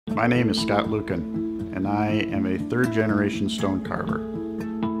My name is Scott Lucan, and I am a third-generation stone carver.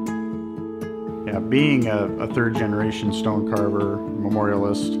 Yeah, being a third-generation stone carver,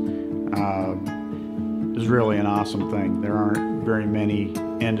 memorialist, is really an awesome thing. There aren't very many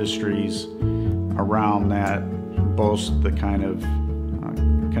industries around that boast the kind of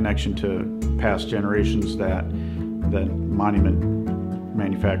connection to past generations that monument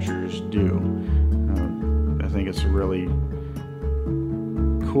manufacturers do. I think it's a really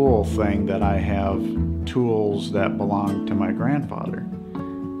cool thing that I have tools that belong to my grandfather,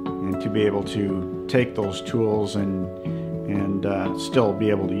 and to be able to take those tools and still be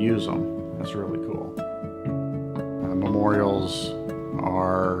able to use them. That's really cool. Memorials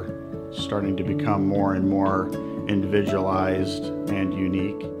are starting to become more and more individualized and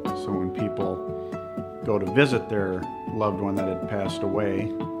unique. So when people go to visit their loved one that had passed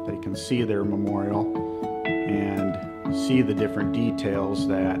away, they can see their memorial and see the different details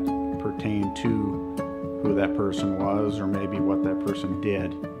that pertain to who that person was, or maybe what that person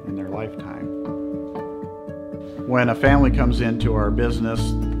did in their lifetime. When a family comes into our business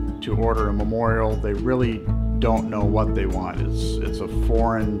to order a memorial, they really don't know what they want. It's a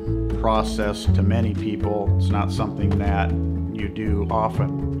foreign process to many people. It's not something that you do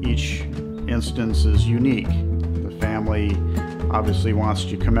often. Each instance is unique. The family obviously wants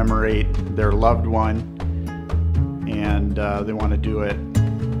to commemorate their loved one, and they want to do it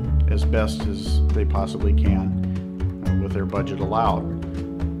as best as they possibly can with their budget allowed.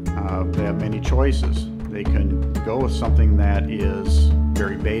 They have many choices. They can go with something that is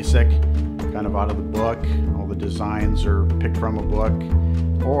very basic, kind of out of the book. All the designs are picked from a book.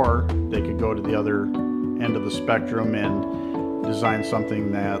 Or they could go to the other end of the spectrum and design something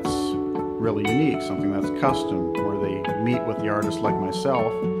that's really unique, something that's custom, where they meet with the artist like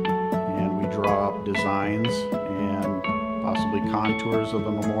myself and we draw up designs and possibly contours of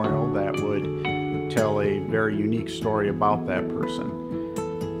the memorial that would tell a very unique story about that person.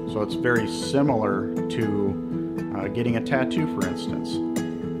 So it's very similar to getting a tattoo, for instance.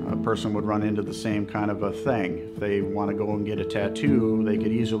 A person would run into the same kind of a thing. If they want to go and get a tattoo, they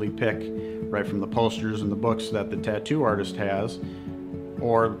could easily pick right from the posters and the books that the tattoo artist has,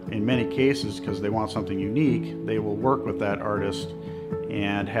 or in many cases, because they want something unique, they will work with that artist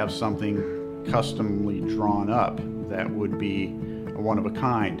and have something customly drawn up that would be a one of a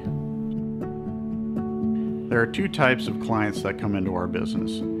kind. There are two types of clients that come into our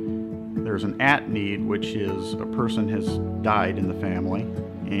business. There's an at-need, which is a person has died in the family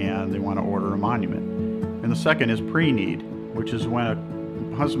and they want to order a monument. And the second is pre-need, which is when a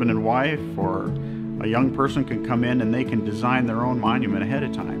husband and wife or a young person can come in and they can design their own monument ahead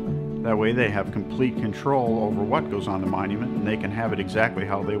of time. That way they have complete control over what goes on the monument, and they can have it exactly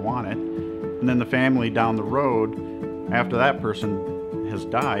how they want it. And then the family down the road, after that person has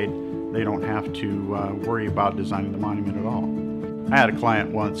died, they don't have to worry about designing the monument at all. I had a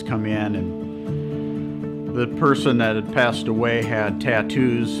client once come in, and the person that had passed away had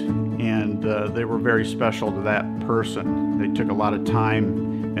tattoos, and they were very special to that person. They took a lot of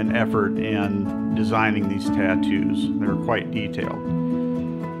time and effort in designing these tattoos. They were quite detailed.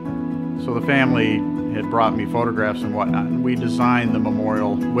 So the family had brought me photographs and whatnot, and we designed the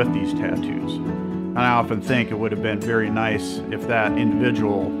memorial with these tattoos. And I often think it would have been very nice if that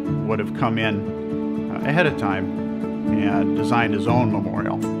individual would have come in ahead of time and designed his own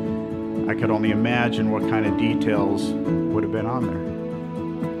memorial. I could only imagine what kind of details would have been on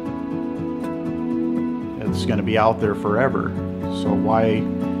there. It's going to be out there forever, so why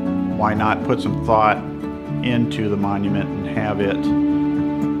not put some thought into the monument and have it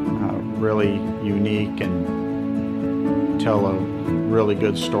really unique and tell a really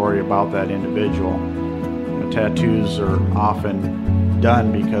good story about that individual. Tattoos are often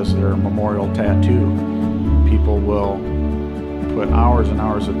done because they're a memorial tattoo. People will put hours and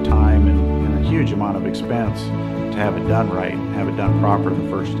hours of time and a huge amount of expense to have it done right, have it done proper the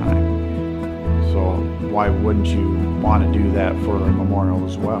first time. So why wouldn't you want to do that for a memorial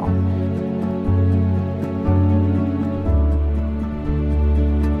as well?